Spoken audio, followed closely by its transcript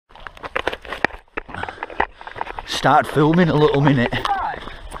start filming a little minute.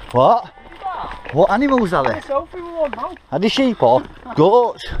 What? What animals are they? Are they sheep or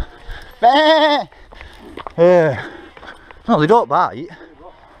goats? No, they don't bite.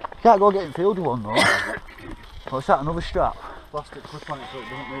 Can't go get in field with one though. What's that, another strap? Plastic clip on it so it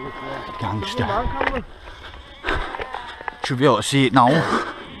doesn't move. Gangster. Should be able to see it now.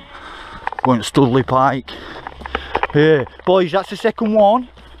 Going to Stoodley Pike. Boys, that's the second one.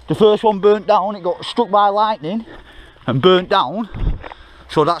 The first one burnt down, it got struck by lightning and burnt down.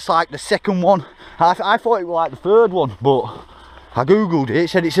 So that's like the second one. I thought it was like the third one, but I googled it, it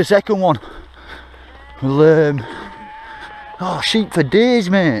said it's the second one. Well, oh, sheep for days,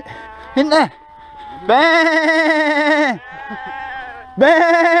 mate. Isn't there? Bah!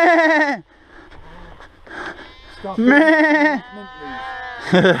 Bah! Bah!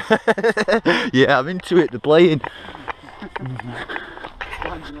 Yeah, I'm into it, they're playing.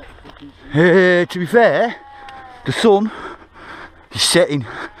 To be fair, the sun is setting.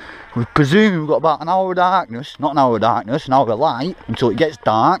 We presume we've got about an hour of darkness, not an hour of darkness, an hour of light until it gets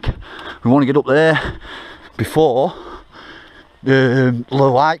dark. We want to get up there before the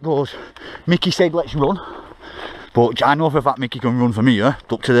light goes. Mickey said let's run, but I know for a fact Mickey can run from here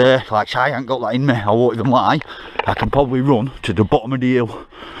up to there. Like, I ain't got that in me, I won't even lie. I can probably run to the bottom of the hill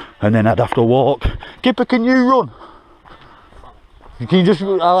and then I'd have to walk. Kipper, can you run? You can just,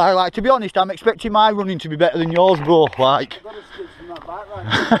 like, to be honest, I'm expecting my running to be better than yours, bro. Like,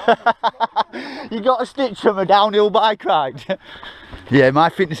 you got a stitch from a downhill bike ride. Yeah, my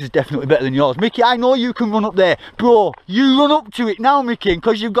fitness is definitely better than yours. Mickey, I know you can run up there. Bro, you run up to it now, Mickey,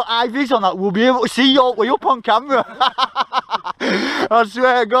 because you've got IVs on that. We'll be able to see you all the way up on camera. I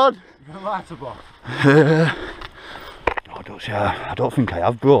swear to God. You got a lighter box? I don't think I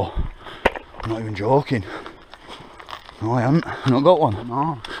have, bro. I'm not even joking. No, I haven't. I've not got one.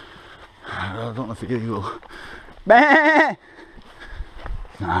 No. I don't know if you will. Bah!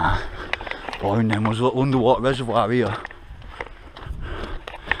 Nah. Boy, and then was a little underwater reservoir here.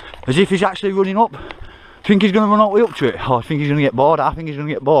 As if he's actually running up. Think he's going to run all the way up to it? Oh, I think he's going to get bored. I think he's going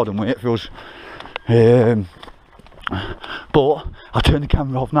to get bored and wait for us. But I'll turn the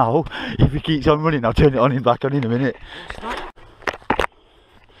camera off now. If he keeps on running, I'll turn it on him back on in a minute.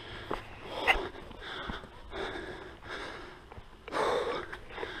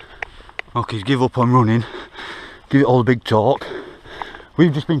 Okay, give up on running. Give it all a big talk.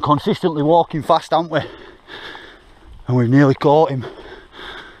 We've just been consistently walking fast, haven't we? And we've nearly caught him.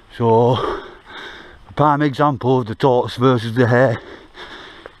 So, a prime example of the tortoise versus the hare.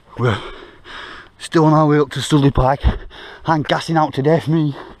 We're still on our way up to Stoodley Pike. I'm gassing out to death,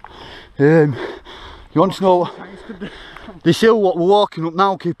 me. You want to know, this hill what we're walking up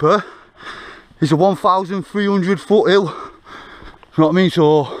now, Kipper, is a 1,300 foot hill. You know what I mean?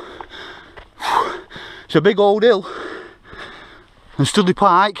 So, it's a big old hill, and Stoodley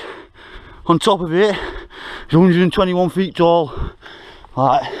Pike on top of it is 121 feet tall.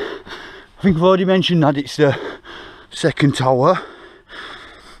 Like, I think I've already mentioned that it's the second tower.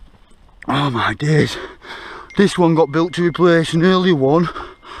 Oh my days, this one got built to replace an earlier one.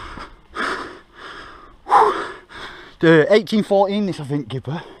 The 1814 this, I think,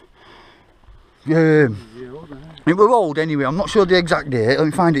 Kipper. It was old anyway, I'm not sure the exact date, let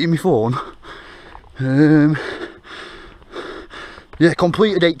me find it in my phone. Yeah,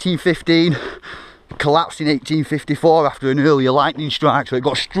 completed 1815, collapsed in 1854 after an earlier lightning strike, so it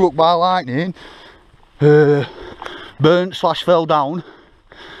got struck by lightning, burnt / fell down,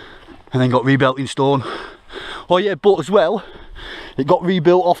 and then got rebuilt in stone. Oh yeah, but as well, it got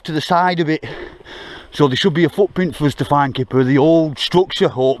rebuilt off to the side of it, so there should be a footprint for us to find, Kipper, the old structure,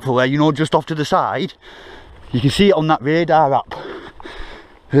 hopefully, you know, just off to the side. You can see it on that radar app.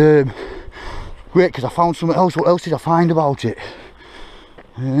 Wait, because I found something else. What else did I find about it?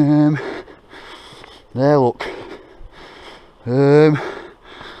 There, look.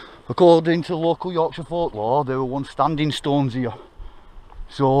 According to local Yorkshire folklore, there were once standing stones here.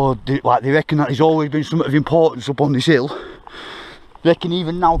 So, they reckon that there's always been something of importance up on this hill. They reckon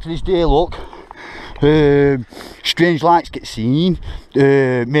even now to this day, look, strange lights get seen,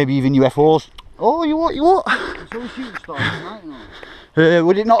 maybe even UFOs. Oh, you what? It's always shooting stars tonight, you know.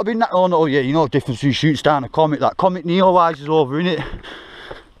 Would it not have been that? Oh no, yeah, you know the difference between shooting star and a comet. That comet Neowise is over, innit?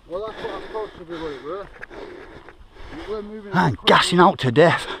 Well, that's what I supposed to be what it were. We're moving. I'm gassing out to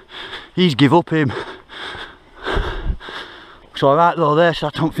death. He's give up him. It's alright though there, so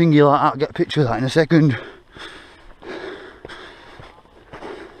I don't think you'll like that. I'll get a picture of that in a second.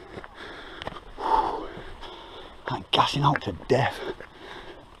 I'm gassing out to death.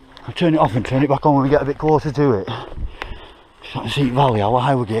 I'll turn it off and turn it back on when we get a bit closer to it. Just to see Valley how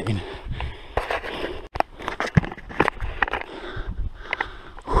high we're getting.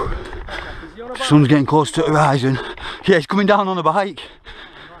 sun's getting close to the horizon. Yeah, it's coming down on a bike.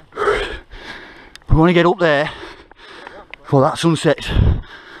 We want to get up there before that sun sets,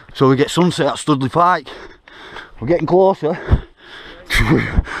 so we get sunset at Stoodley Pike. We're getting closer.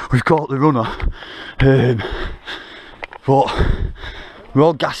 We've caught the runner, but we're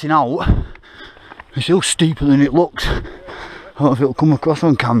all gassing out. It's still steeper than it looks. I don't know if it'll come across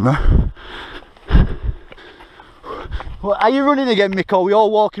on camera. Well, are you running again, Mick? We're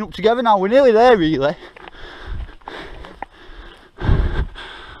all walking up together now. We're nearly there, really.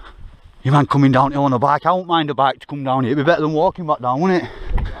 Your man coming down here on a bike. I won't mind a bike to come down here. It'd be better than walking back down, wouldn't it?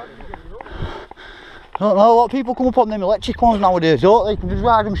 I don't know, a lot of people come up on them electric ones nowadays, don't they? You can just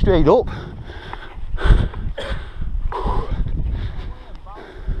ride them straight up.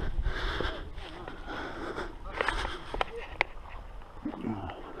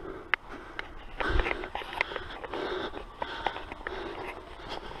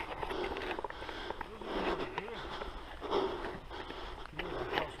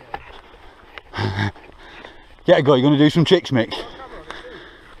 Get a go, you're going to do some tricks, Mick?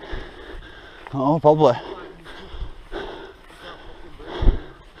 Oh, probably.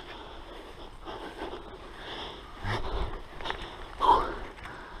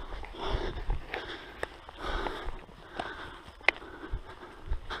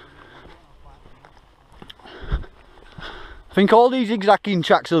 I think all these zigzagging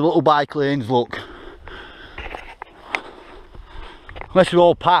tracks are little bike lanes, look. Unless they're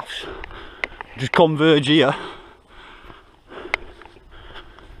all paths, just converge here.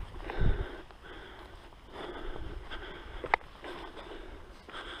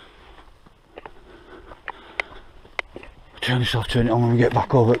 Turn this off, turn it on when we get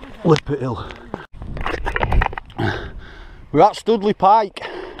back over Lippert Hill. We're at Stoodley Pike.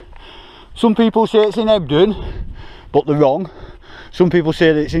 Some people say it's in Hebden, but they're wrong. Some people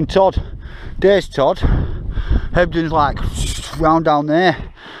say that it's in Tod. There's Tod. Hebden's like round down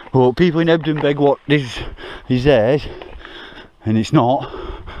there. But people in Hebden beg what this is theirs, and it's not.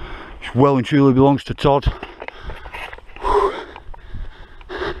 It well and truly belongs to Tod.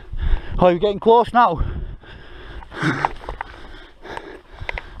 Oh, you're getting close now.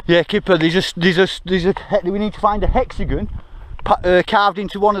 Yeah, Kipper, we need to find a hexagon carved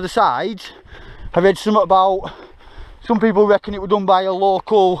into one of the sides. I read something about, some people reckon it was done by a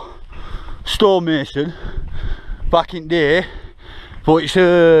local stonemason back in the day, but it's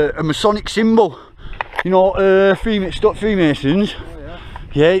a Masonic symbol, you know, Freemasons. Oh, yeah.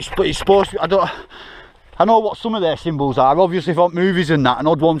 Yeah, it's supposed to be, I know what some of their symbols are, obviously from movies and that, and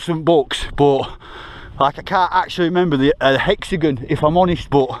odd ones from books, but like I can't actually remember the hexagon, if I'm honest,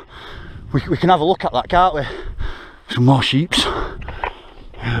 but we can have a look at that, can't we? Some more sheeps.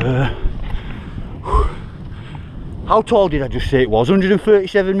 How tall did I just say it was?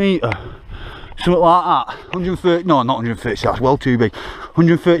 137 metre? Something like that. 130, no, not 130, that's well too big.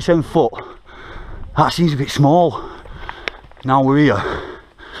 137 foot. That seems a bit small. Now we're here.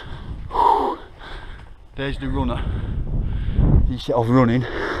 There's the runner. He set off running.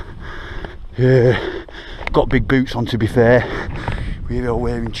 Got big boots on, to be fair. We're all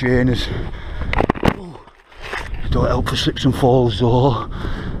wearing trainers. Don't help for slips and falls though.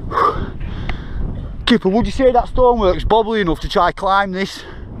 Kipper, would you say that stonework's bobbly enough to try climb this?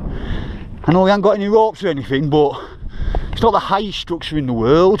 I know we haven't got any ropes or anything, but it's not the highest structure in the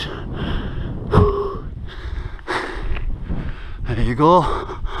world. There you go,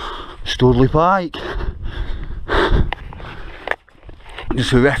 Stoodley Pike.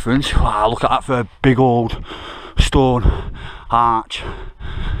 Just for reference, wow, look at that for a big old stone arch.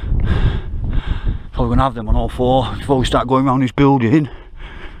 Probably going to have them on all four before we start going around this building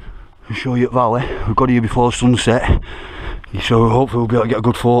and show you at Valley. We've got here before sunset, so hopefully we'll be able to get a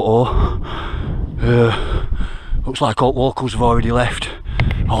good photo. Looks like all locals have already left.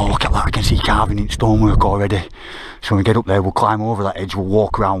 Oh, look at that, I can see carving in stonework already. So when we get up there, we'll climb over that edge, we'll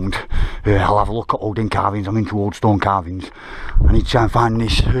walk around. I'll have a look at old carvings. I'm into old stone carvings. I need to try and find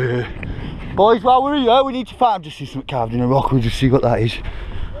this. Boys, while we're here, we need to find, just see something carved in a rock, we'll just see what that is.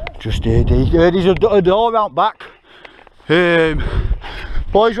 Just here, there's a door out back.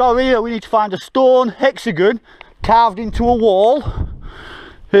 Boys, while we're here, we need to find a stone hexagon carved into a wall.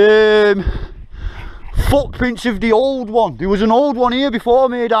 Footprints of the old one. There was an old one here before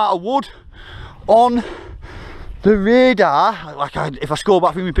made out of wood on the radar. Like if I scroll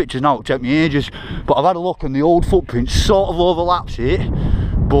back through my pictures now, it'll take me ages, but I've had a look and the old footprint sort of overlaps it,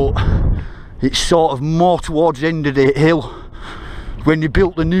 but it's sort of more towards the end of the hill. When they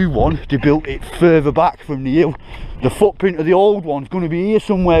built the new one, they built it further back from the hill. The footprint of the old one's going to be here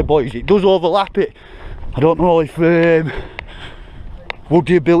somewhere, boys. It does overlap it. I don't know if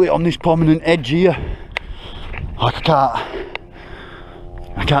woody ability on this prominent edge here. Like I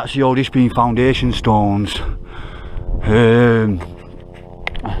can't see all this being foundation stones.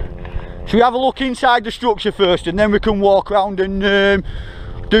 Should we have a look inside the structure first and then we can walk around and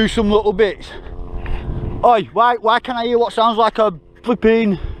do some little bits? Oi, why can I hear what sounds like a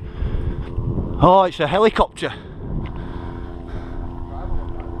flipping... Oh, it's a helicopter.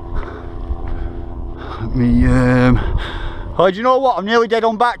 Oh, do you know what? I'm nearly dead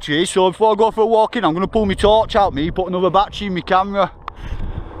on battery, so before I go for a walk in, I'm going to pull my torch out, put another battery in my camera.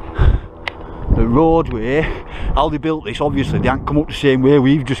 The roadway, how they built this, obviously they haven't come up the same way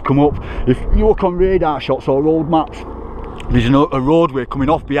we've just come up. If you look on radar shots or road maps, there's a roadway coming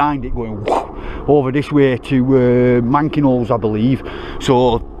off behind it going over this way to Mankinholes, I believe.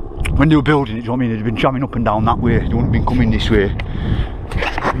 So when they were building it, you know what I mean, they'd been tramming up and down that way, they wouldn't have been coming this way.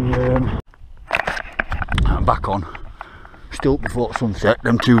 I'm back on, still before sunset,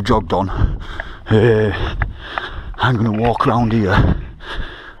 them two jogged on. I'm going to walk around here.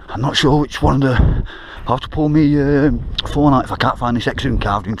 I'm not sure which one of the... I'll have to pull my phone out if I can't find this hexagon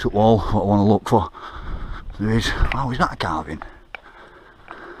carved into the wall, what I want to look for. There is... Oh, is that a carving?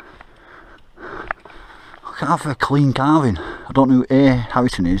 I can't have a clean carving. I don't know who A.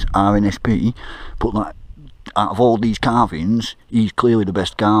 Harrison is, RNSP, but like, out of all these carvings, he's clearly the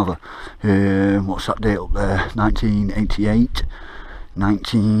best carver. What's that date up there? 1988,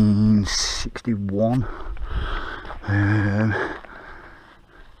 1961.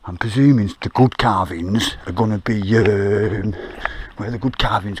 I'm presuming the good carvings are going to be, where the good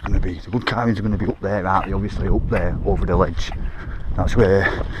carvings going to be? The good carvings are going to be up there, aren't they? Obviously up there, over the ledge. That's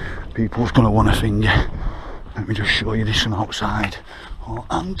where people's going to want to sing. Let me just show you this from outside. Oh,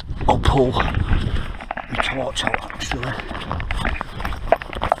 and I'll pull my torch out actually.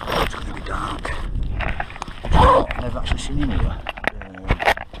 It's going to be dark. I've never actually seen him here.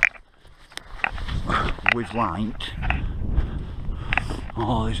 With light.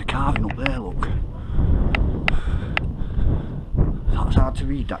 Oh, there's a carving up there, look. That's hard to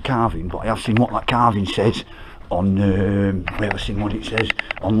read, that carving, but I have seen what that carving says on, I have seen what it says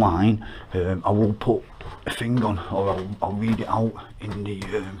online. I will put a thing on, or I'll read it out in the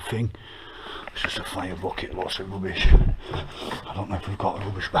thing. It's just a fire bucket, lots of rubbish. I don't know if we've got a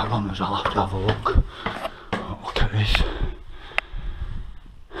rubbish bag on us, I'll have to have a look. Oh, look at this.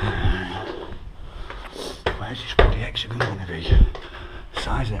 Where's this bloody hexagon going to be?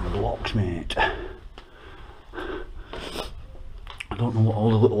 Size of them blocks, mate. I don't know what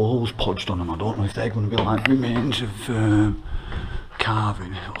all the little holes podged on them. I don't know if they're going to be like remains of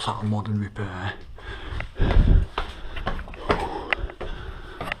carving. What's that, a modern repair?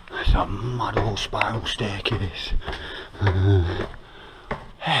 It's a mad old spiral staircase.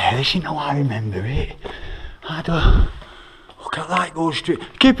 Hey, this is how I remember it. I don't... Look at that, it goes straight.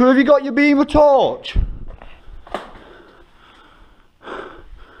 Kipper, have you got your beam of torch?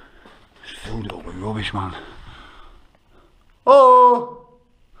 Filled it up with rubbish, man. Oh!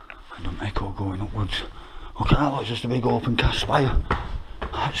 And an echo going upwards. Look at that, it's just a big open cast spire.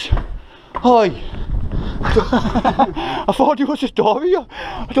 That's... Oi! I thought it was a door here.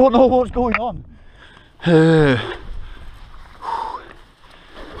 I don't know what's going on.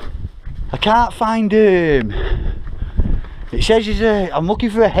 I can't find it says I'm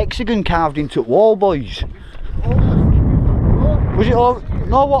looking for a hexagon carved into the wall, boys. Was it all?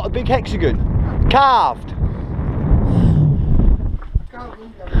 No, what, a big hexagon? Carved?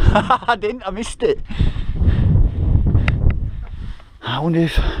 I didn't, I missed it. I wonder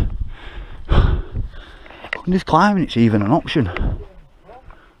if climbing it's even an option.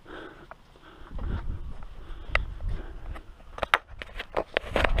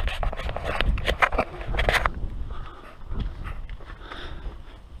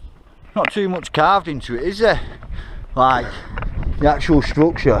 Not too much carved into it, is there? Like the actual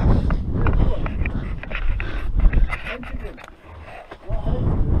structure.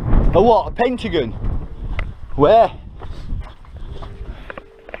 A what? A pentagon? Where?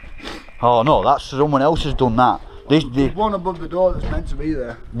 Oh no, that's someone else has done that. There's one above the door that's meant to be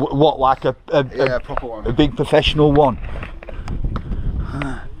there. What, like a proper one. A big professional one?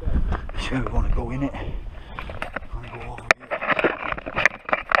 Sure, we want to go in it.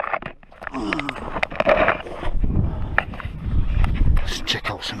 Let's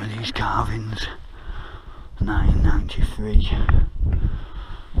check out some of these carvings. 993.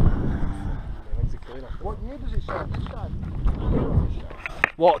 What year does it say?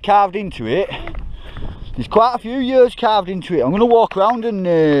 What, carved into it? There's quite a few years carved into it. I'm going to walk around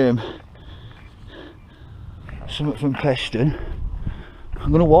and something from Preston.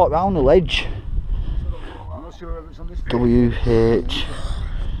 I'm going to walk around the ledge. I'm not sure if it's on this WH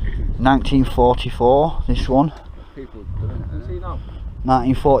 1944, this one. People doing it. See now?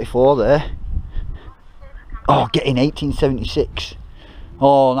 1944 there. Oh, getting 1876.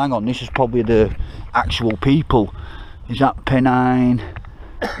 Oh, hang on, this is probably the actual people. Is that Pennine,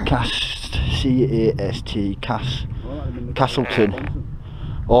 Cast, C-A-S-T, Castleton,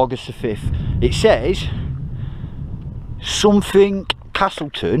 August the 5th. It says, something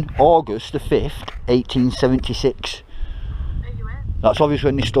Castleton, August the 5th, 1876. That's obviously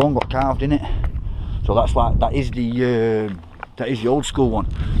when this stone got carved in it. So that's like, that is the old school one.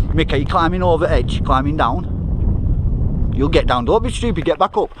 Mick, are you climbing over the edge, climbing down? You'll get down, don't be stupid, get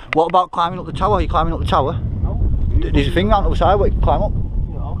back up. What about climbing up the tower? Are you climbing up the tower? No. There's a thing round the other side where you can climb up.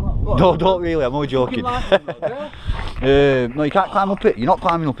 No, don't really, I'm only joking. No, you can't climb up it, you're not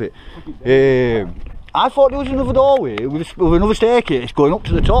climbing up it. I thought there was another doorway with another staircase going up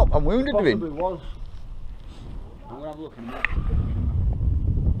to the top. I'm wounded with it. Possibly was. I'm going to have a look in a minute.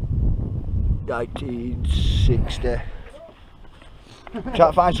 1960. Try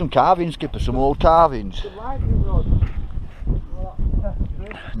to find some carvings, Skipper, some old carvings.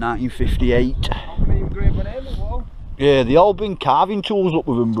 1958. Yeah, they all bring carving tools up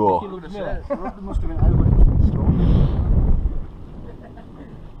with them, bro.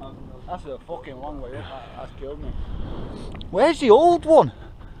 That's a fucking long way up. That's killed me. Where's the old one?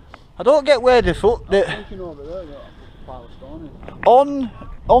 I don't get where the foot. I'm thinking over there, a pile of stone is.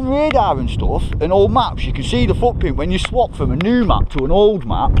 On radar and stuff, and old maps, you can see the footprint. When you swap from a new map to an old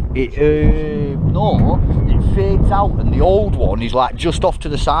map, it fades out, and the old one is like just off to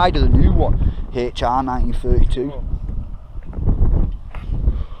the side of the new one. HR 1932.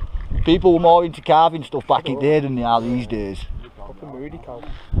 People were more into carving stuff back in the day than they are these days.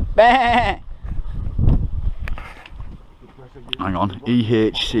 Hang on,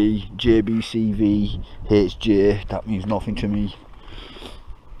 EHC, JBCV, HJ, that means nothing to me.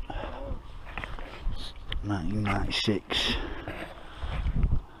 1996.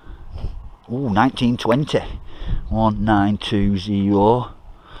 Oh, 1920. 1920.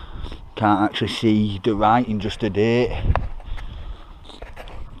 Can't actually see the writing, just the date.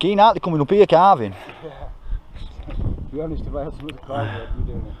 Keen out, they're coming up here carving. Yeah. To be honest, if I had some of the carving, I'd be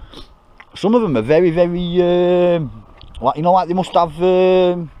doing it. Some of them are very, very, like, you know, like they must have,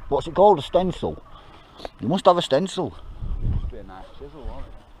 what's it called, a stencil. They must have a stencil. Must be a nice chisel, won't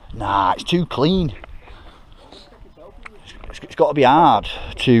it? Nah, it's too clean. It's got to be hard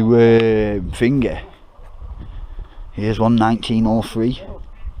to finger. Here's one, 1903.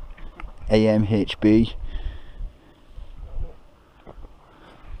 AMHB.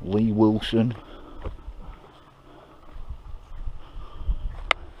 Lee Wilson.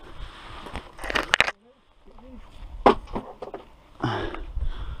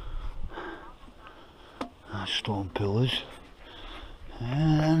 Stone pillars.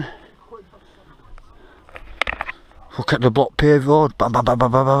 And look at the block paved road. Bam, bam, bam,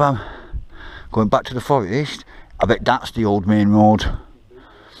 bam, bam, bam, bam. Going back to the forest. I bet that's the old main road.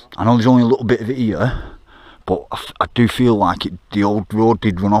 I know there's only a little bit of it here, but I do feel like the old road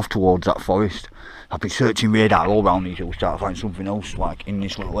did run off towards that forest. I've been searching radar all around these hills, trying to find something else like in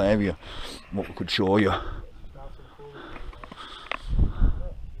this little area, what we could show you.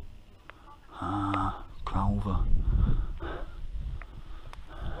 Ah, Crowther.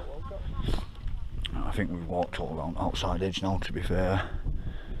 I think we've walked all around outside edge now, to be fair.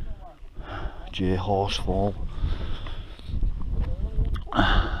 J Horsefall.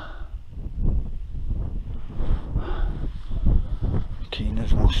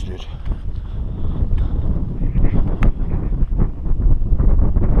 Keener's Mustard.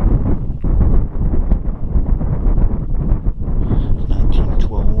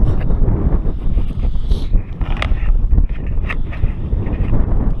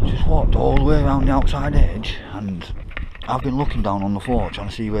 Walked all the way around the outside edge, and I've been looking down on the floor trying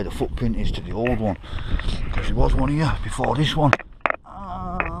to see where the footprint is to the old one, because there was one here before this one.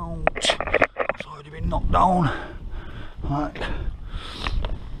 Ouch! It's already been knocked down. Right.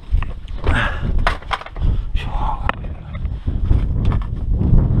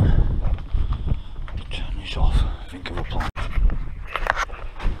 Turn this off. Think of a plan.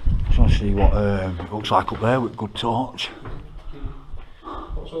 Just want to see what it looks like up there with a good torch.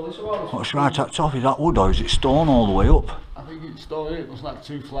 What's right at the top? Is that wood or is it stone all the way up? I think it's stone. It looks like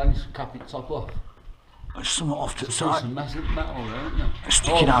two flags capping the top off. There's something off to the side. Some massive metal there, isn't there? It's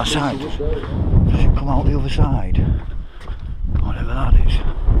sticking outside. Does it come out the other side? Whatever that is.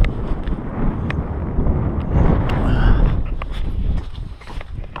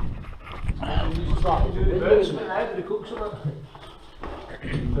 Are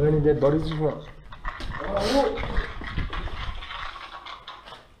there any dead bodies as well?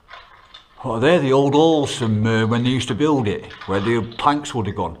 Oh, they're the old holes from when they used to build it, where the planks would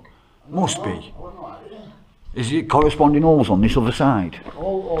have gone. Must be. Is it corresponding holes on this other side?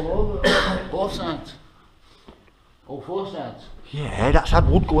 All over. Both sides. All four sides. Yeah, that's had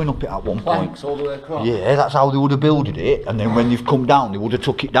wood going up it at one Planks point. all the way across. Yeah, that's how they would have builded it, and then when they've come down, they would have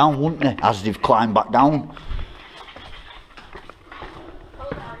took it down, wouldn't they? As they've climbed back down.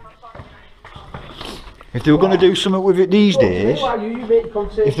 If they were going to do something with it these days,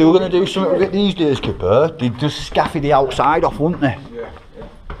 if they were going to do something with it these days, Kipper, they'd just scaffy the outside off, wouldn't they? Yeah.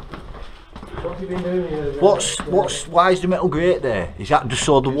 What have you been doing here? Why is the metal grate there? Is that just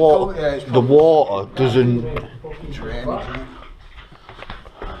so the water doesn't...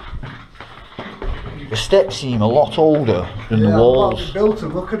 The steps seem a lot older than the walls. Built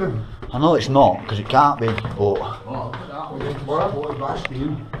them, look at them. I know it's not, because it can't be, but... Oh, look at that one.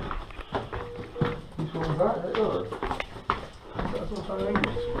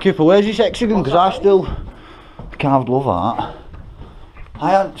 Kipper, where's this hexagon? Because I still carved love that.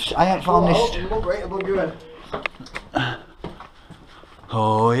 I ain't found this. Look right above your head.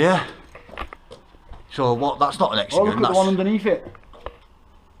 Oh yeah. So what? That's not an hexagon. Look at the one underneath it.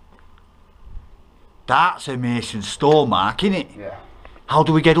 That's a Mason stone mark, isn't it? Yeah. How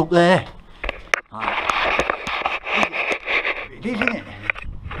do we get up there? It is, isn't it?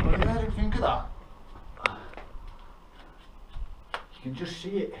 Well, yeah, I didn't think of that. You can just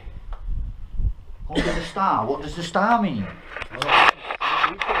see it. Under the star. What does the star mean?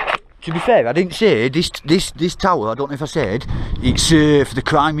 To be fair, I didn't say this tower. I don't know if I said it's for the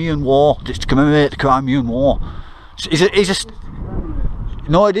Crimean War. Just to commemorate the Crimean War.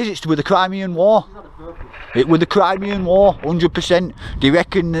 No, it is. It's with the Crimean War. It with the Crimean War, 100%. Do you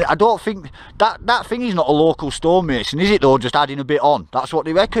reckon? I don't think that thing is not a local stonemason, is it? Though, just adding a bit on. That's what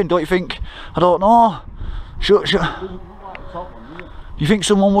they reckon, don't you think? I don't know. Sure. You think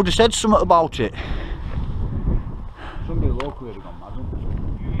someone would have said something about it? Somebody local would have gone mad.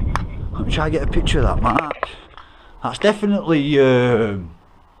 Let me try and get a picture of that mark. That's definitely. I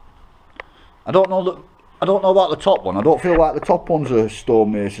don't know about the top one. I don't feel like the top one's a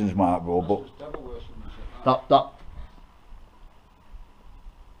stonemason's mark, bro. But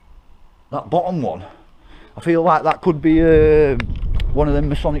that bottom one, I feel like that could be one of them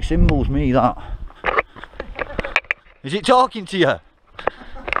Masonic symbols. Me, that. Is it talking to you?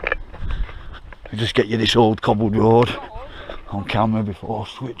 I'll just get you this old cobbled road on camera before I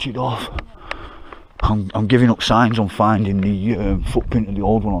switch it off. I'm giving up signs on finding the footprint of the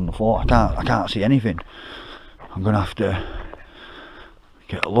old one on the floor. I can't see anything. I'm gonna have to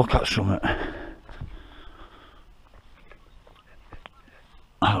get a look at something.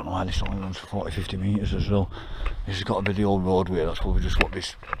 I don't know why this only runs for 40-50 metres as well. This has got to be the old roadway. That's probably just what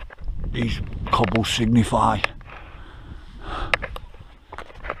these cobbles signify.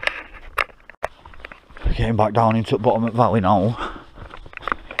 Getting back down into the bottom of the valley now.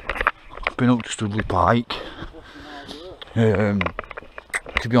 Been up to Stoodley Pike. To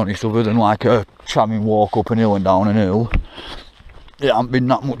be honest, other than like a tramming walk up an hill and down an hill, it hasn't been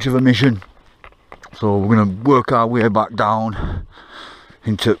that much of a mission. So we're going to work our way back down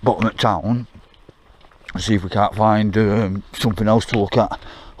into the bottom of town and see if we can't find something else to look at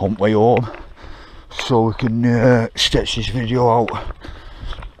on the way home, so we can stretch this video out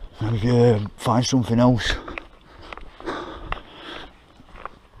and find something else.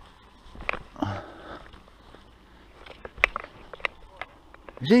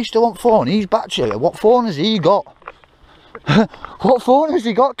 Is he still on phone? He's battery. What phone has he got? What phone has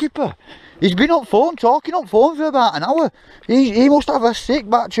he got, Kipper? He's been on phone, talking on phone for about an hour. He must have a sick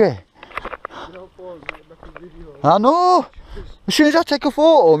battery. I know. As soon as I take a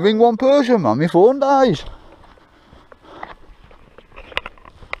photo and ring one person, man, my phone dies.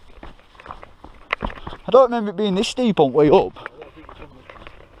 I don't remember it being this steep on the way up.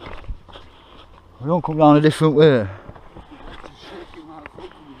 We don't come down a different way.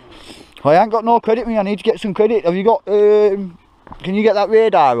 I ain't got no credit, me. I need to get some credit. Have you got? Can you get that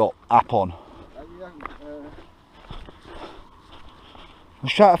radar app on? I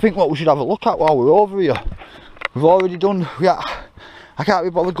was trying to think what we should have a look at while we're over here. We've already done. Yeah, I can't be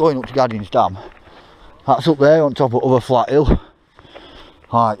bothered going up to Gaddings Dam. That's up there on top of other flat hill.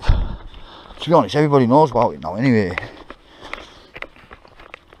 Right. To be honest, everybody knows about it now. Anyway,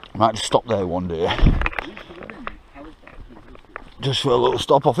 I might just stop there one day. Just for a little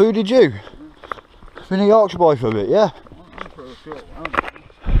stop off. Who did you? Been a Yorkshire boy for a bit, yeah?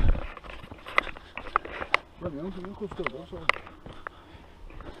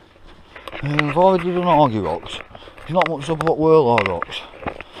 We've already done Augie Rocks. There's not much up at Whirlaw Rocks.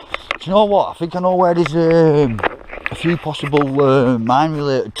 Do you know what? I think I know where there's a few possible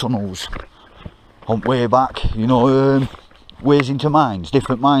mine-related tunnels on way back. You know, ways into mines,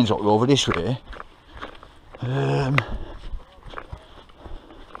 different mines that were over this way. Do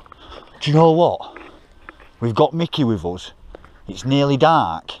you know what? We've got Mickey with us. It's nearly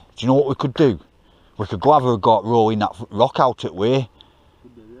dark. Do you know what we could do? We could go have a row in that rock out at way.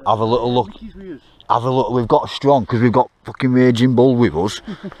 Have a little look. Have a look. We've got strong because we've got fucking Raging Bull with us.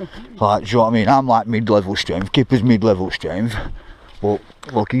 Like, do you know what I mean? I'm like mid-level strength. Kipper's mid-level strength. But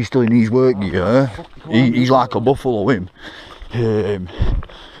look, he's still in his work gear. He's like a buffalo, him.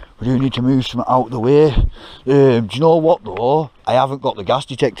 We do need to move some out of the way. Do you know what though? I haven't got the gas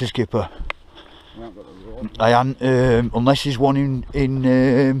detector, Skipper. I haven't, unless there's one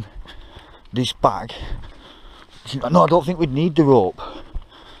in this bag. No, I don't think we'd need the rope.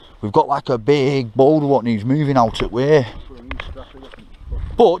 We've got like a big boulder what needs moving out at way.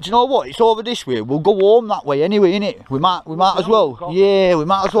 But do you know what? It's over this way. We'll go home that way anyway, innit? We might as well. Yeah, we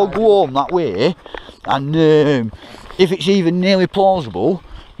might as well go home that way. And if it's even nearly plausible,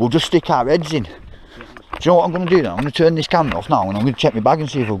 we'll just stick our heads in. Do you know what I'm going to do now? I'm going to turn this camera off now and I'm going to check my bag and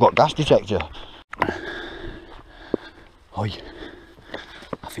see if we've got gas detector. Oi,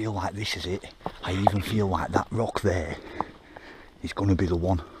 I feel like this is it. I even feel like that rock there is going to be the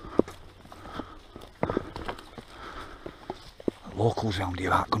one. The locals round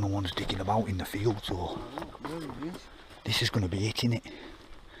here aren't going to want us digging about in the field, so this is going to be it, innit?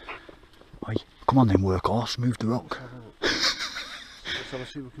 Oi, come on then, workhorse, move the rock. Let's have a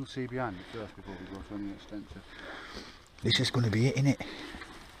see what we can see behind it first before we go to any extent. This is going to be it, innit?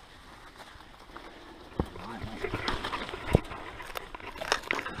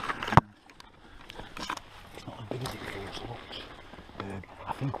 It's not as big as it feels, look. I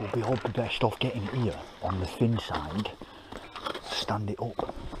think we'll be all the best off getting it here on the thin side. Stand it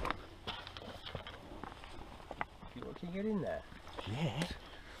up. Can you get in there? Yeah.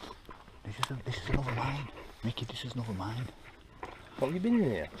 This is another mine. Mickey, this is another mine. What, have you been in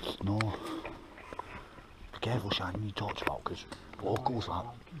here? No. Be careful shining your torch about because locals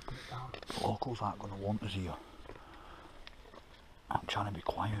aren't going to want us here. I'm trying to be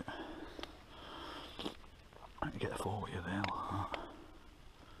quiet. Let me get a photo of you there like that.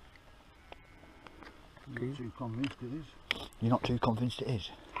 I'm not too convinced it is. You're not too convinced it is?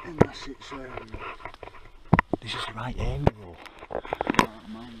 Unless it's This is the right area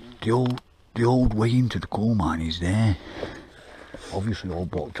though. The old way into the coal mine is there. Obviously all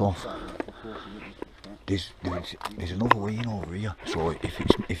blocked off. There's another way in over here. So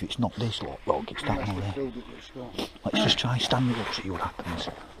if it's not this rock, it's that one there. Let's just try standing up, see what happens.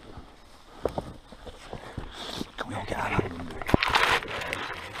 Can we all get our hand under it?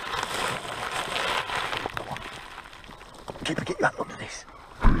 Keep your hand under this.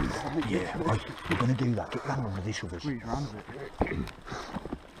 Yeah, right, we're going to do that. Get your hand under this with us.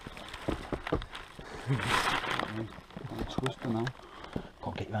 Twister now. Go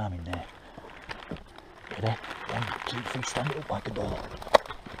on, get your arm in there. Get there. 1, 2, 3, stand it up like a door.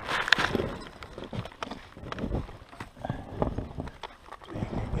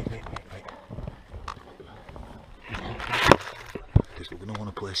 Wait. Because we're going to want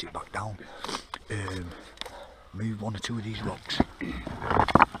to place it back down. Move 1 or 2 of these rocks.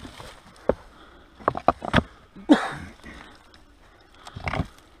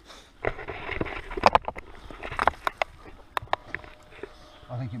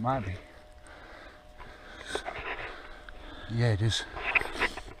 I think it might be. Yeah, it is.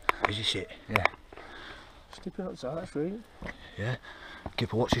 Is this it? Yeah. Step outside, that's right. Yeah.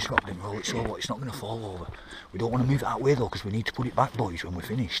 Kipper, watch this rock, then roll it so what, it's not going to fall over. We don't want to move it that way though, because we need to put it back, boys, when we're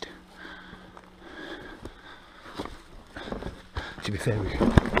finished. To be fair with you.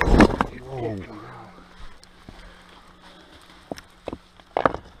 Whoa.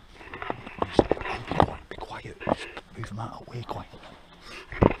 Be quiet. Just move them out of the way quiet.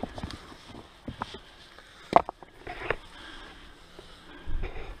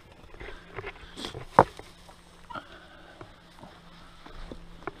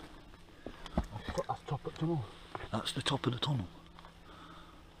 That's top of the tunnel. That's the top of the tunnel.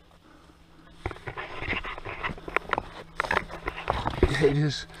 Yeah, it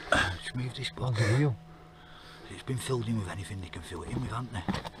is. Just move this block. Unreal. It's been filled in with anything they can fill it in with, haven't they?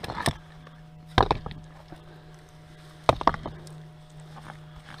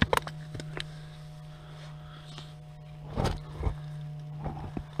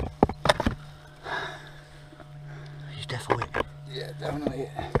 He's definitely. Yeah, definitely.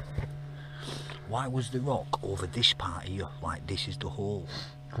 Why was the rock over this part here? Like this is the hole.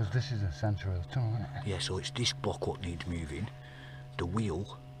 Because this is the centre of the tunnel, isn't it? Yeah, so it's this block what needs moving. The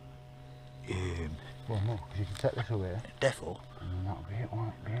wheel Well, no, because you can take this away. Defo. And then that'll be it, won't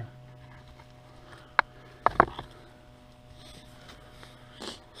it, Ben?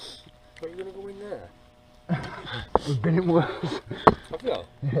 Are you going to go in there? We've been in worse. Have you?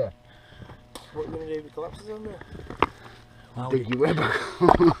 Yeah. What are you going to do if it collapses on there? Wow. Dig your way back.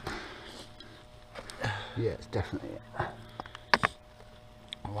 Yeah, it's definitely it.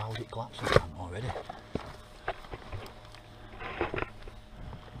 Why would it collapse again already?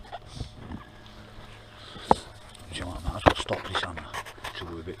 Do you know what, I might as well stop this on so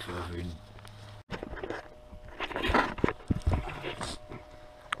we're a bit further in.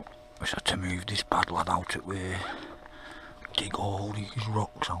 Wish I had to move this bad lad out at where dig all these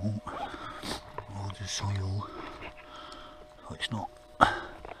rocks out. Loads of soil. So it's not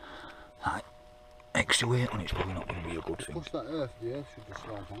like extra weight on it's probably not going to be a good thing. Push that earth, the earth should just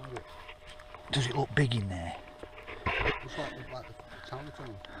slide down a bit. Does it look big in there? Just like the town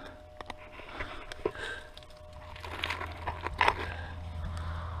tunnel.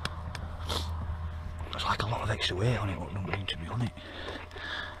 There's like a lot of extra weight on it, what don't need to be on it.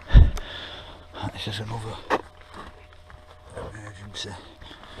 This is another emergency.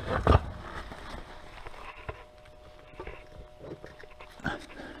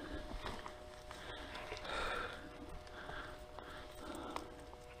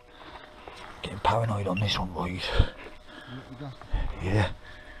 Getting paranoid on this one, boys. Yeah.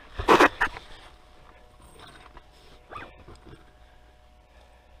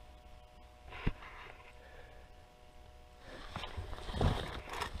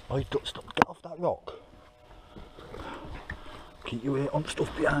 Oh, stop, get off that rock. Keep your weight on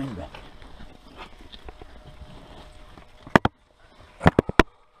stuff behind me.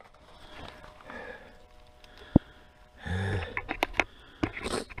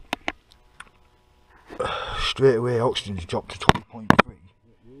 Straight away oxygen's dropped to 20.3.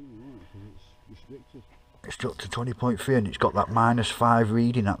 It's dropped to 20.3 and it's got that -5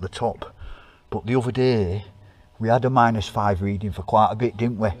 reading at the top. But the other day we had a -5 reading for quite a bit,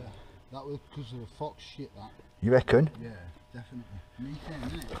 didn't we? Yeah, that was because of the fox shit, that. You reckon? Yeah, definitely. Methane,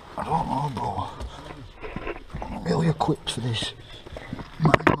 innit? I don't know, bro. I'm not really equipped for this.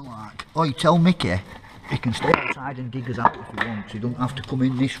 Like, oh, you tell Mickey he can stay outside and dig us out if he wants. He don't have to come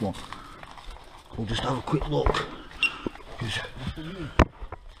in this one. We'll just have a quick look.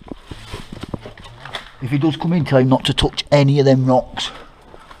 If he does come in, tell him not to touch any of them rocks.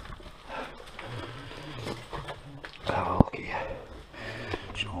 Oh, yeah.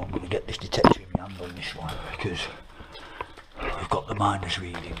 So I'm going to get this detector in my hand on this one because we've got the minus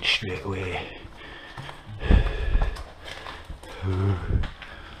reading straight away.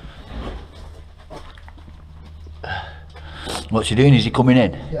 What's he doing? Is he coming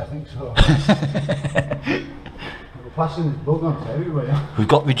in? Yeah, I think so. We're passing this bug on to everybody. We've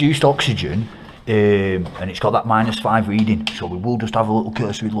got reduced oxygen and it's got that -5 reading, so we will just have a little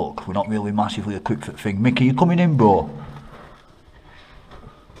cursory look. We're not really massively equipped for the thing. Mickey, you coming in, bro?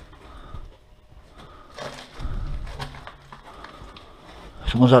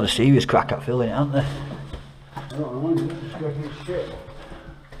 Someone's had a serious crack at filling it, haven't they? I don't know, you're just scraping shit.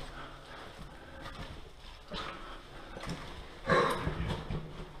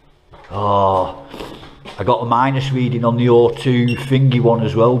 Oh, I got a minus reading on the O2 thingy one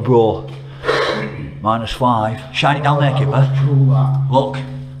as well, bro. -5. Shine it down there, Kipper. Look.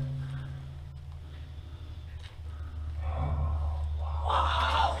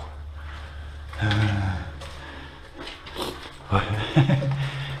 Wow.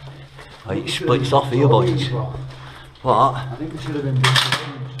 Oh, it splits off here, boys. What? I think it should have been big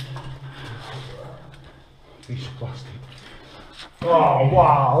piece of plastic. Oh,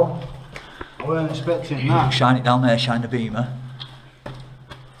 wow. I weren't expecting that. Shine it down there, shine the beamer.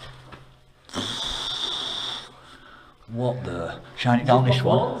 What the? Shine it down this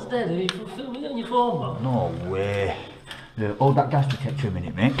one. What's there? Are you filming it on your phone, man? No way. Hold that gas detector a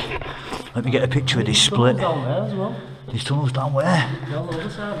minute, Mick. Let me get a picture of this split. There's tunnels down there as well. There's tunnels down where? Down the other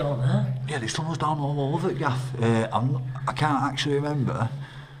side down there. Yeah, there's tunnels down all over, Gaff. I can't actually remember.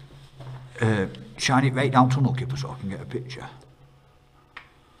 Shine it right down tunnel, Kipper, so I can get a picture.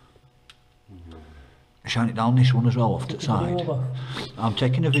 Shine it down this one as well, off to the side. I'm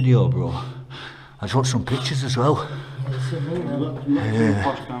taking a video, bro. I just want some pictures as well.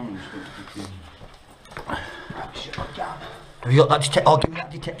 Yeah. Have you got that detector? Oh, give me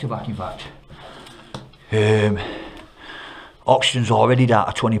that detector back, in fact. Oxygen's already down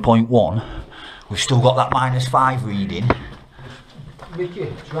to 20.1. We've still got that -5 reading.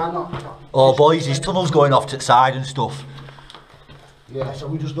 Mickey, try not. Oh, boys, there's tunnels going off to the side and stuff. Yeah, so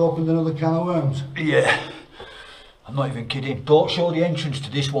we just opened another can of worms. Yeah. I'm not even kidding. Don't show the entrance to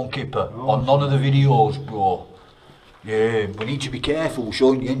this one, Kipper, on none of the videos, bro. Yeah, we need to be careful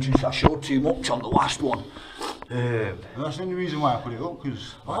showing the entrance. I showed too much on the last one. That's the only reason why I put it up,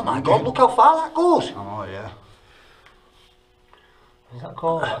 because... Oh my God, look how far that goes. Oh yeah. Is that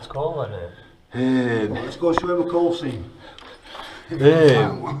coal? That's coal, isn't it? Let's go show him a coal scene.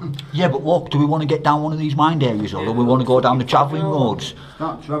 Yeah, but look, do we want to get down one of these mined areas, or do we want to go down the travelling roads?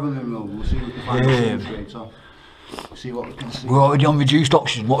 Not travelling road, we'll see if we can find a straight off. See what we can see. We're already on reduced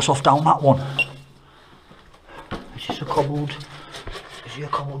oxygen. What's off down that one? Is this a cobbled... Is there a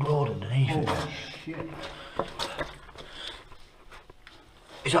cobbled road underneath it? Shit.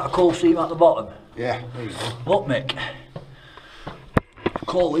 Is that a coal seam at the bottom? Yeah, there you go. Look, Mick.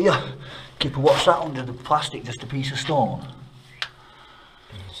 Coal here. Kipper, what's that under the plastic? Just a piece of stone?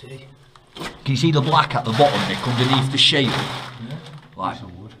 See? Can you see the black at the bottom, Mick, underneath the shale? Yeah. Like,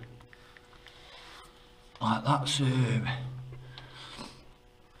 Some wood. like that's...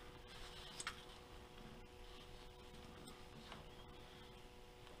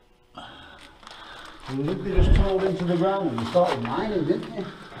 They just tunnelled into the ground and they started mining, didn't they?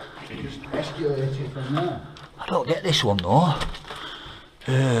 They just escalated from there. I don't get this one though.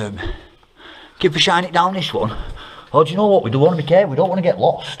 Kipper, shine it down this one. Oh, do you know what? We don't want to be careful. We don't want to get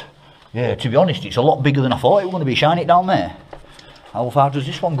lost. Yeah, to be honest, it's a lot bigger than I thought it was going to be. Shine it down there. How far does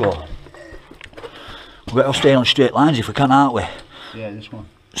this one go? We better stay on straight lines if we can, aren't we? Yeah, this one.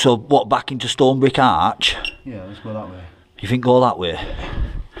 So, what, back into Stone Brick Arch? Yeah, let's go that way. You think go that way?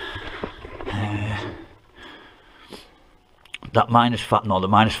 That the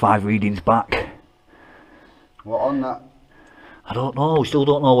 -5 reading's back. What on that? I don't know, we still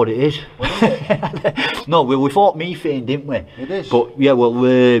don't know what it is. No, we thought methane, didn't we? It is. But yeah, well,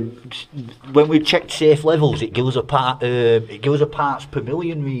 when we checked safe levels, it gives us a parts per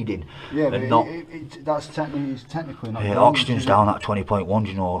million reading. Yeah, and but not, it's technically not. oxygen's down at 20.1,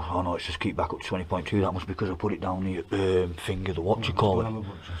 you know. Oh no, it's just keep back up to 20.2. That must be because I put it down the finger, the what you call it.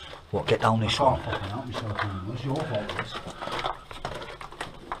 What, get down this one? That's your fault, this.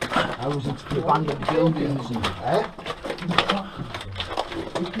 I was into the abandoned buildings and... Eh?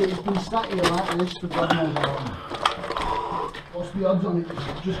 It's been sat here like this for God knows how long. What's the odds on it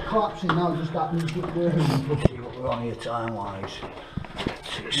just collapsing now, just happens up there? Let's see what we're on here time-wise.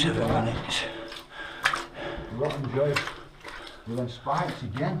 6-7 minutes. Rotten joy. With them spikes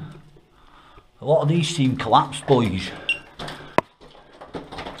again. A lot of these seem collapsed, boys.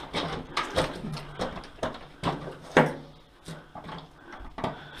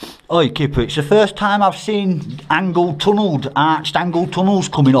 Oi, Kipper, it's the first time I've seen arched angled tunnels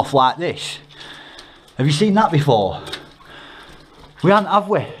coming off like this. Have you seen that before? We haven't, have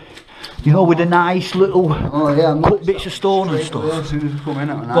we? You know, with the nice little cut bits of stone and stuff. As soon as we come in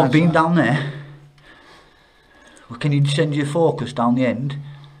at Got a beam down there. Well, can you send your focus down the end?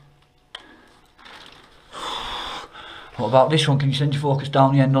 What about this one? Can you send your focus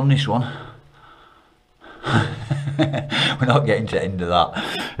down the end on this one? We're not getting to the end of that.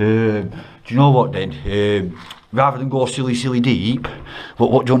 Do you know what then? Rather than go silly deep,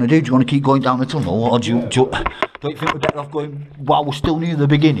 what do you want to do? Do you want to keep going down the tunnel, or don't you think we're better off going, while we're still near the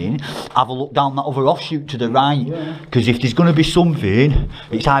beginning, have a look down that other offshoot to the right? Because if there's going to be something,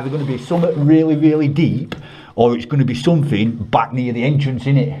 it's either going to be something really deep, or it's going to be something back near the entrance,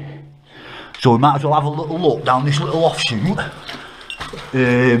 innit? So we might as well have a little look down this little offshoot.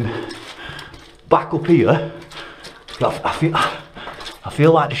 Back up here. I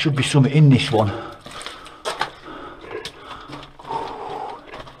feel like there should be something in this one.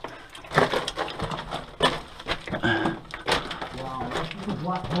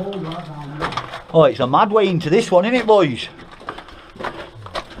 Oh, it's a mad way into this one, isn't it, boys?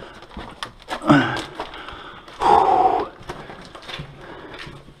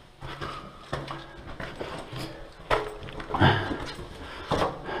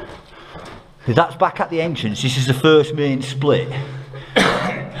 That's back at the entrance. This is the first main split.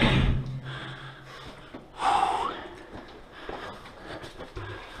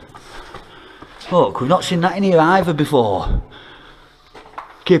 Look, we've not seen that in here either before.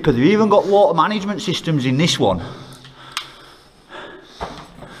 Kipper, they've even got water management systems in this one.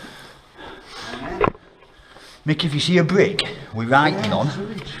 Mick, if you see a brick with writing on,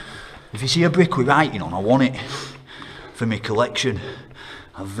 I want it for my collection.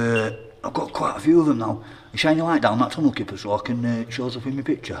 I've got quite a few of them now. You shine your light down that tunnel, Kipper, so I can it shows up in my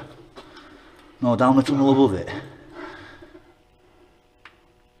picture. No, down the tunnel above it.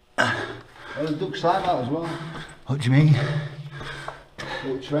 The ducks like that as well. What do you mean?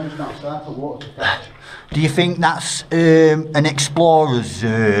 It's trench outside for water to fetch. Do you think that's an explorer's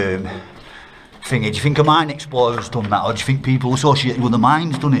thing? Do you think a mine explorer's done that, or do you think people associated with the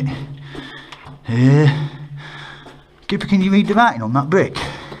mines done it? Kipper, can you read the writing on that brick?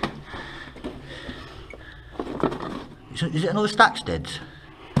 Is it another Stacksteads?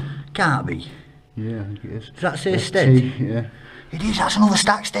 Can't be. Yeah, I think it is. Does that say Steads? Yeah. It is, that's another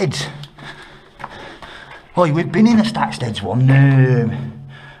Stacksteads. Oh, we've been in a Stacksteads one.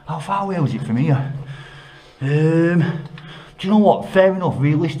 How far away was it from here? Do you know what? Fair enough,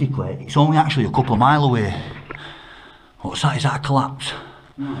 realistically, it's only actually a couple of mile away. What's that? Is that a collapse?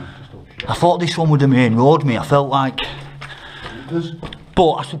 No, it's just up here. I thought this one was the main road, me. I felt like. It does.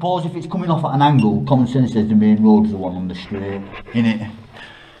 But I suppose if it's coming off at an angle, common sense says the main road's the one on the straight, innit?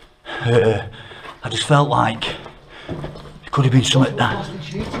 I just felt like it could have been something that.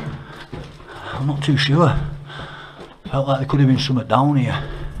 I'm not too sure. Felt like there could have been something down here.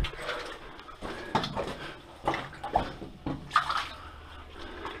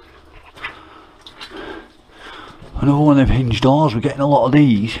 Another one of them hinged doors, we're getting a lot of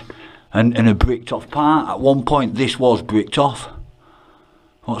these, and a bricked off part. At one point this was bricked off.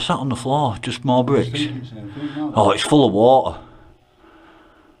 What's that on the floor? Just more bricks? Oh, it's full of water.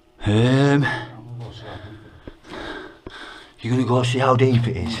 You're going to go see how deep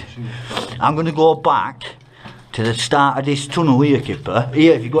it is? I'm going to go back to the start of this tunnel here, Kipper.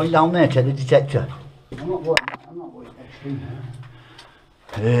 Here, if you're going down there, take the detector. I'm not going extreme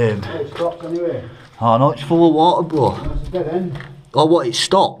here. It stops anyway. Oh no, it's full of water, bro. That's a dead end. Oh, what, it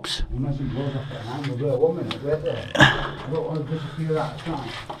stops? Unless it goes off at an angle. Wait 1 minute, wait there. I don't want to disappear that time.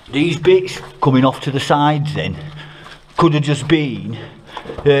 These bits coming off to the sides then could have just been.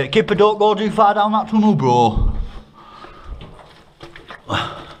 Kipper, don't go too far down that tunnel, bro.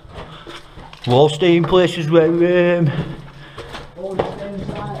 We'll all stay in places where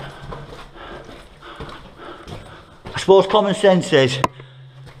I suppose common sense says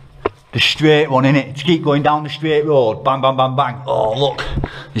the straight one, innit? To keep going down the straight road, bang, bang, bang, bang. Oh, look,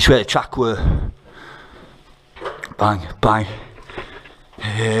 this is where the track were. Bang, bang.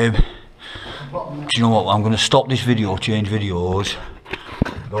 Do you know what? I'm going to stop this video, change videos.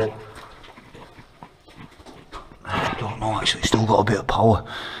 Go. I don't know, actually, it's still got a bit of power.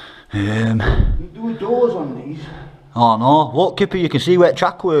 You do doors on these. Oh no, look, Kipper, you can see where the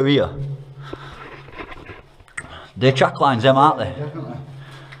track were here. They're track lines, them, aren't they? Definitely.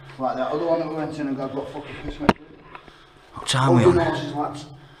 Like that other one that we went in and got fucking pissed. What time are we on?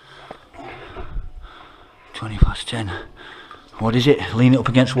 20 past 10. What is it? Lean it up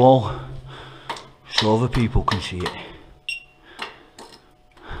against wall so other people can see it.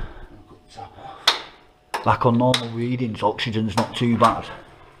 Back on normal readings, oxygen's not too bad.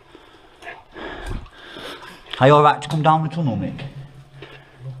 Are you alright to come down the tunnel, Nick?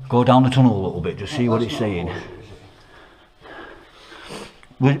 Go down the tunnel a little bit, just see what it's saying.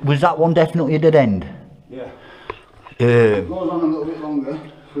 Was that one definitely a dead end? Yeah. It goes on a little bit longer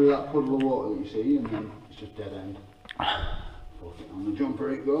through that puddle of water that you see, and then it's just dead end. On the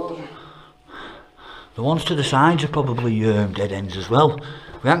jumper it goes. The ones to the sides are probably dead ends as well.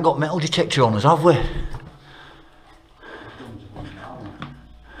 We haven't got metal detector on us, have we?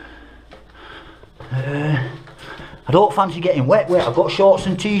 I don't fancy getting wet. Wait, I've got shorts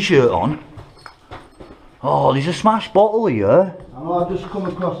and t-shirt on. Oh, there's a smashed bottle here. I know, I've just come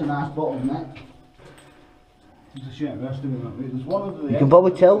across a nice bottleneck. It's a shame, there's one under the You can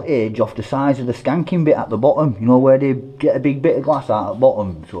probably tell age off the size of the skanking bit at the bottom. You know where they get a big bit of glass out at the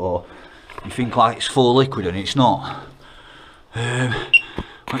bottom. So you think like it's full of liquid and it's not. Let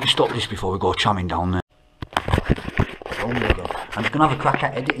me stop this before we go chamming down there. I'm just going to have a crack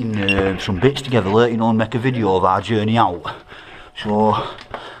at editing some bits together later, you know, and make a video of our journey out. So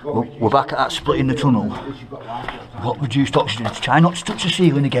we're back at that split in the tunnel. We've got reduced oxygen. Try not to touch the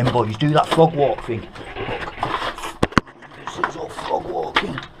ceiling again, boys. Do that frog walk thing. Look. This is all frog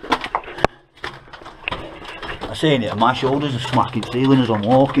walking. I'm saying it, and my shoulders are smacking ceiling as I'm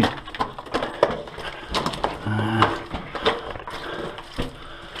walking.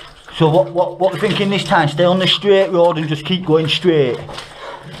 So what we're thinking this time, stay on the straight road and just keep going straight.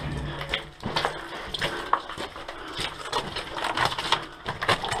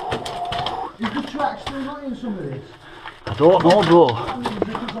 Is the track still not in some of this? I don't know, bro.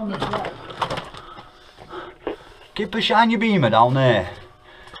 Keep a shine your beamer down there.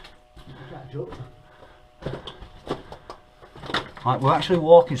 Right, we're actually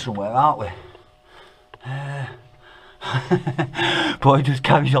walking somewhere, aren't we? Boy just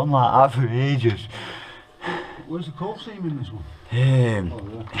carries on like that for ages. Where's the coal seam in this one?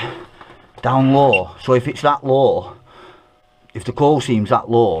 Down low. So if it's that low, if the coal seam's that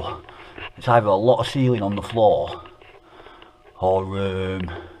low, it's either a lot of ceiling on the floor or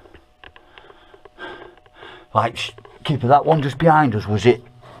Like, Keeper, that one just behind us, was it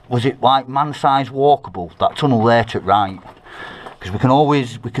like man-sized walkable? That tunnel there to right? Because we can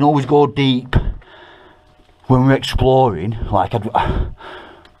always go deep when we're exploring. Like,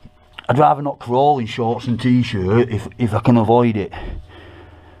 I'd rather not crawl in shorts and t-shirt if I can avoid it.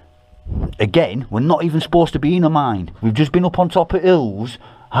 Again, we're not even supposed to be in a mine. We've just been up on top of hills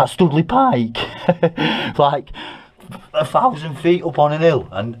at Stoodley Pike. Like 1,000 feet up on an hill,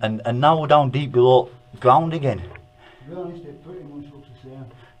 and now we're down deep below ground again. To be honest, it pretty much looks the same.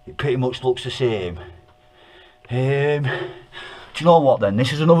 It pretty much looks the same. Do you know what then?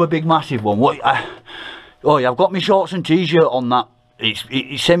 This is another big massive one. Oh yeah, I've got my shorts and t-shirt on that.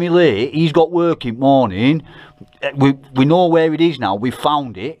 It's semi-late, he's got work in morning. We know where it is now, we've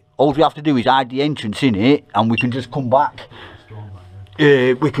found it. All we have to do is hide the entrance in it and we can just come back.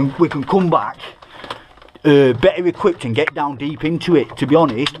 We can come back better equipped and get down deep into it. To be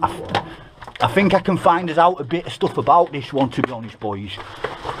honest, I think I can find us out a bit of stuff about this one, to be honest, boys.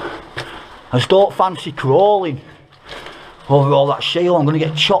 I just don't fancy crawling over all that shale. I'm going to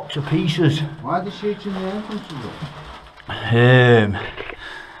get chopped to pieces. Why are the sheets in the entrance?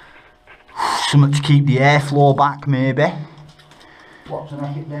 Something to keep the airflow back, maybe. What, to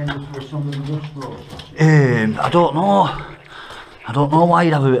make it dangerous for somebody to just throw? I don't know. I don't know why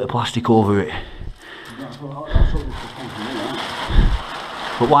you'd have a bit of plastic over it. That's what it's supposed to be.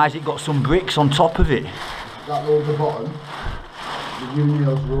 But why has it got some bricks on top of it? That roll the bottom. The new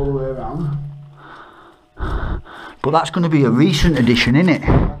nails roll the way around. But that's going to be a recent addition, isn't it?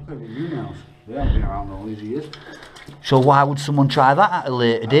 That's going to be new nails. They haven't been around all these years. So why would someone try that at a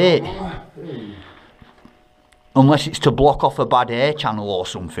later date? Unless it's to block off a bad air channel or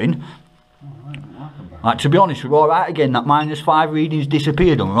something. Like, to be honest, we're alright again. That -5 reading's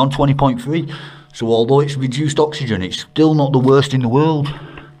disappeared and we're on 20.3. So although it's reduced oxygen, it's still not the worst in the world.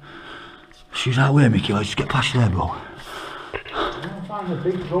 She's that way, Mickey. Let's just get past there, bro. I'm going to find a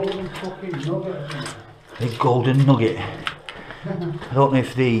big golden fucking nugget. Big golden nugget. I don't know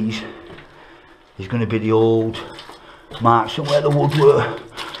if these is going to be the old marks where the wood were,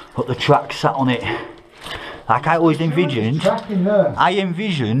 but the track sat on it. Like I always envisioned, I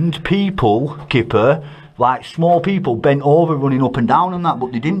envisioned people, Kipper, like small people bent over running up and down and that,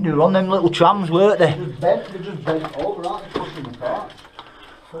 but they didn't. They were on them little trams, weren't they? They just bent over, aren't they, pushing the cart?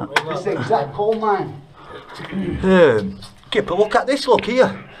 It's the exact coal mine. Kipper, look at this, look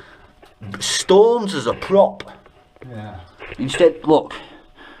here. Stones as a prop. Yeah. Instead, look,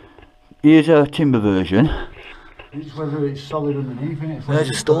 here's a timber version. It's whether it's solid underneath, innit? There's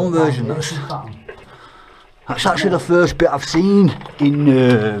a stone version. That's actually the first bit I've seen in.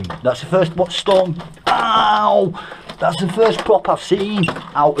 That's the first stone. Ow! That's the first prop I've seen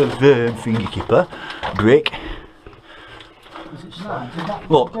out of Finger Kipper brick.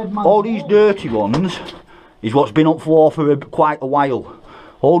 Look, all these dirty ones is what's been up floor for quite a while.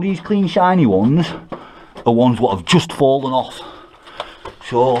 All these clean shiny ones are ones what have just fallen off.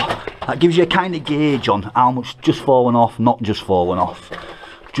 So that gives you a kind of gauge on how much just fallen off, not just fallen off.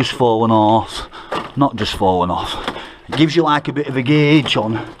 Just fallen off, not just fallen off. It gives you like a bit of a gauge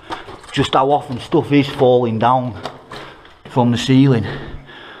on just how often stuff is falling down from the ceiling.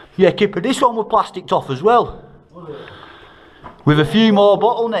 Yeah, Kipper, this one was plasticked off as well. With a few more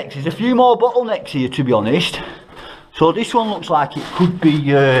bottlenecks. There's a few more bottlenecks here, to be honest. So this one looks like it could be. Do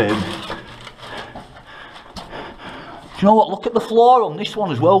you know what? Look at the floor on this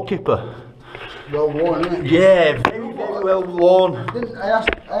one as well, Kipper. Well worn, isn't it? Yeah, very, very well worn. I asked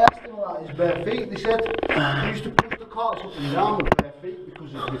him about his bare feet. They said he used to push the carts up and down with bare feet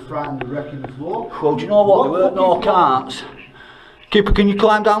because they'd be frightened of wrecking the floor. Well, do you know what? There weren't no carts. Kipper, can you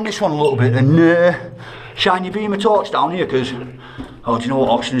climb down this one a little bit and shine your beam of torch down here? Because, oh, do you know what?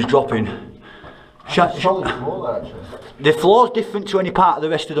 Oxygen's dropping. Solid floor there, actually. The floor's different to any part of the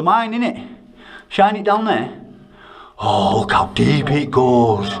rest of the mine, isn't it? Shine it down there. Oh, look how deep it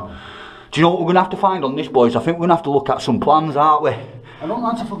goes. Do you know what we're going to have to find on this, boys? I think we're going to have to look at some plans, aren't we? I don't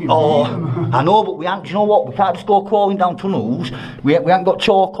want to fucking Oh, read them. I know, but we ain't, do you know what? We can't just go crawling down tunnels. We ain't got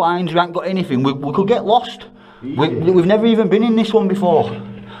chalk lines, we ain't got anything. We could get lost. We've never even been in this one before.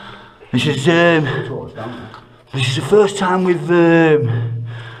 This is the first time we've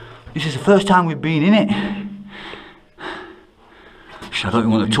been in it. I don't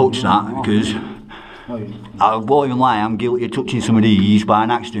even want to touch that because I won't even lie, I'm guilty of touching some of these by an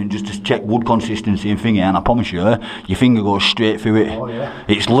accident just to check wood consistency and finger, and I promise you, your finger goes straight through it. Oh, yeah.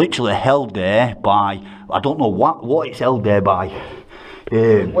 It's literally held there by, I don't know what it's held there by.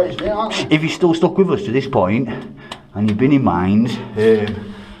 Wait, aren't they? If you're still stuck with us to this point and you've been in mines,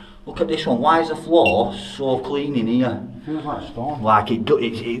 Look at this one. Why is the floor so clean in here? Feels like stone. Like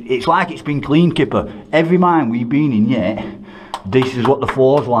it's like it's been cleaned, Kipper. Every mine we've been in yet, this is what the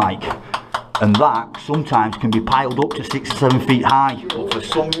floor's like. And that sometimes can be piled up to 6 or 7 feet high. But for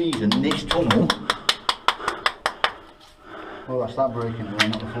some reason, this tunnel... Oh, that's that breaking away,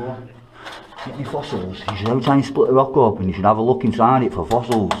 not the floor. Get any fossils? You should every time you split a rock open, you should have a look inside it for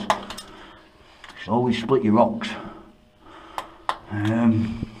fossils. You should always split your rocks.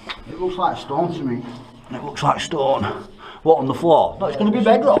 It looks like stone to me. It looks like stone. What, on the floor? No, it's going to be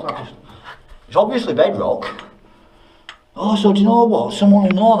bedrock. It's obviously bedrock. Oh, so do you know what? Someone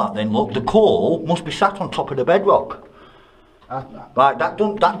will know that then. Look, the coal must be sat on top of the bedrock. Like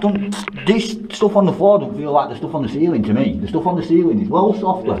this stuff on the floor don't feel like the stuff on the ceiling to me. The stuff on the ceiling is well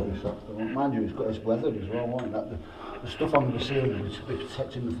softer. Mind you, it's weathered as well, won't it? The stuff on the ceiling is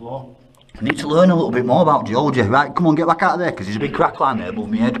protecting the floor. I need to learn a little bit more about geology. Right, come on, get back out of there, because there's a big crack line there above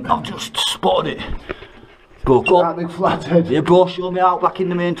my head. I've just spotted it. Go, go. That big flathead. Yeah, bro, show me out back in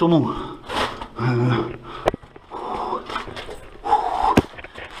the main tunnel.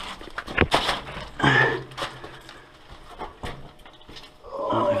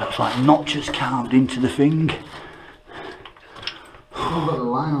 That's like notches carved into the thing. I've got the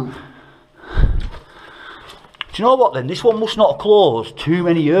line on. Do you know what then? This one must not have closed too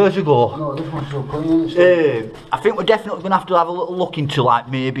many years ago. No, this one's still clean. I think we're definitely going to have a little look into like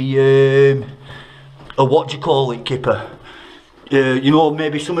maybe a what do you call it, Kipper? You know,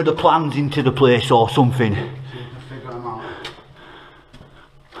 maybe some of the plans into the place or something. See if I figure them out.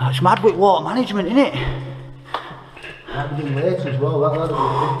 That's mad with water management, isn't it? That would be late as well. That'll be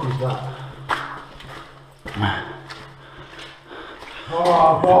 50s, that.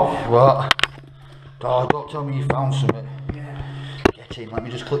 Oh, What? Oh, don't tell me you found something. Yeah. Get in, let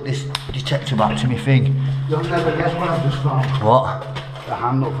me just click this detector back to my thing. You'll never guess what I've just found. What? The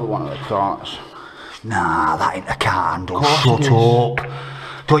handle for one of the carts. Nah, that ain't a car handle. Shut up.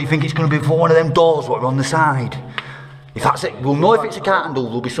 Don't you think it's going to be for one of them doors what are on the side? If that's it, we'll know if it's a car handle.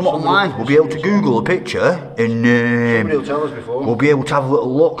 There'll be something online. We'll be able to Google a picture and Somebody will tell us before. we'll be able to have a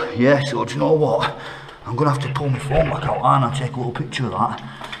little look. Yeah, so do you know what? I'm going to have to pull my phone back out and I'll take a little picture of that.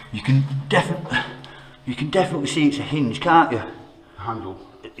 You can definitely see it's a hinge, can't you? Handle.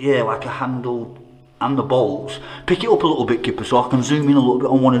 Yeah, like a handle and the bolts. Pick it up a little bit, Kipper, so I can zoom in a little bit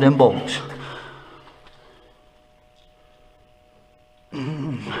on one of them bolts.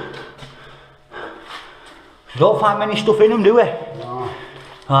 Don't find many stuff in them, do we? No.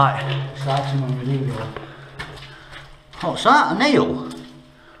 Right. Exciting when we do go. What's that? A nail?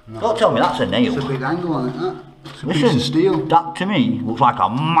 No. Don't tell me that's a nail. It's a big angle on it, that. It's a Listen, piece of steel. That to me looks like a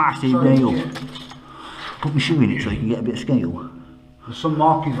massive Sorry, nail. yeah. Put my shoe in it so you can get a bit of scale. There's some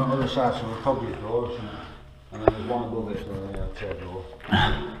markings on the other side, so we'll probably draw or something. And then there's one above it, so yeah, I'll take those.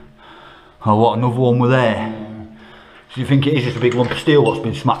 Oh, what, another one with there? Yeah. So you think it is just a big lump of steel what's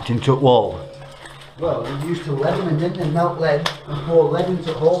been smacked into a wall? Well, they used to lead them and didn't they? Melt lead and pour lead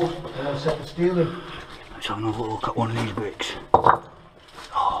into holes and then set the steel in. Let's have another look at one of these bricks.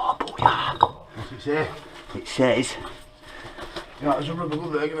 Oh, booyah. What's it say? It says Yeah, there's a rubber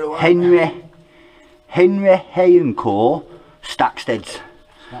glove there, give it a Henry Hay & Co. Stacksteads.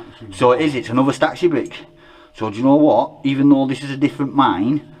 So it's another Stacksy brick. So do you know what? Even though this is a different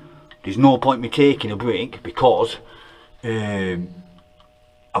mine, there's no point me taking a brick because I've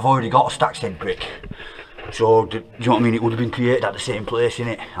already got a Stacksted brick. So do you know what I mean? It would have been created at the same place,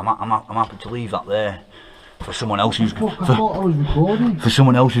 innit? I'm happy to leave that there for someone else who's I thought I was recording. For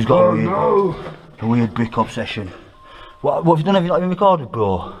someone else who's got a weird brick obsession. What have you done? Have you not been recorded,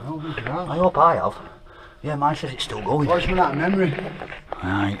 bro? I don't think I have. I hope I have. Yeah, mine says it's still going. What's out of memory?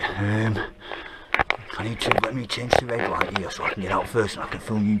 Right, I need to, let me change the red light here so I can get out first and I can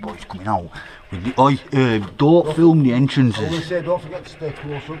film you boys coming out. With the, don't film the entrances. I always say don't forget to stay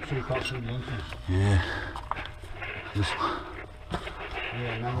close up so you can't see the entrance. Yeah.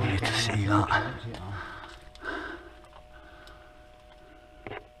 Yeah, I need to see that.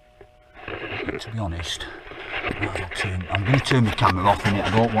 To be honest, I'm going to turn the camera off in it. I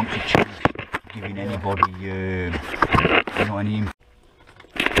don't want to check giving anybody, you know, any info.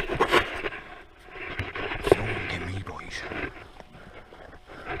 Don't get me, boys.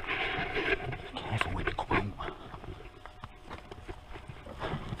 Careful when you come out.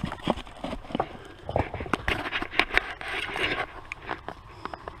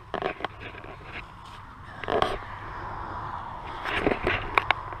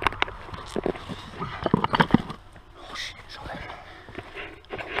 Oh shit, sorry.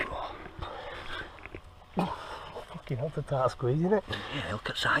 Fucking hell, the tight squeeze, isn't it? Yeah, look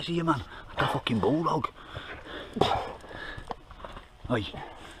at the size of you, man. Like a fucking bulldog. Oi,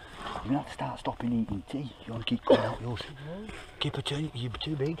 You're gonna have to start stopping eating tea. You want to keep going out yours. Keep a turn. You're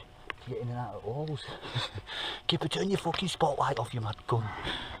too big to get in and out of walls. Keep a turn your fucking spotlight off, you mad cunt.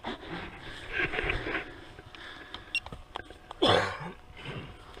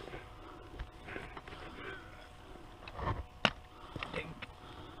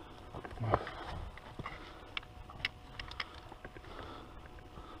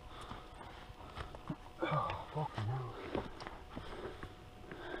 Fucking hell.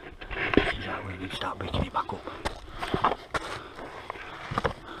 This is how we need to start breaking it back up.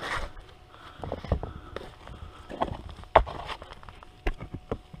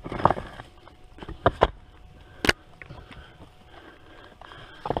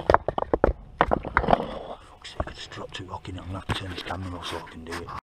 Fuck's sake, I just dropped 2 rocking it. I'm gonna have to turn this camera off so I can do it.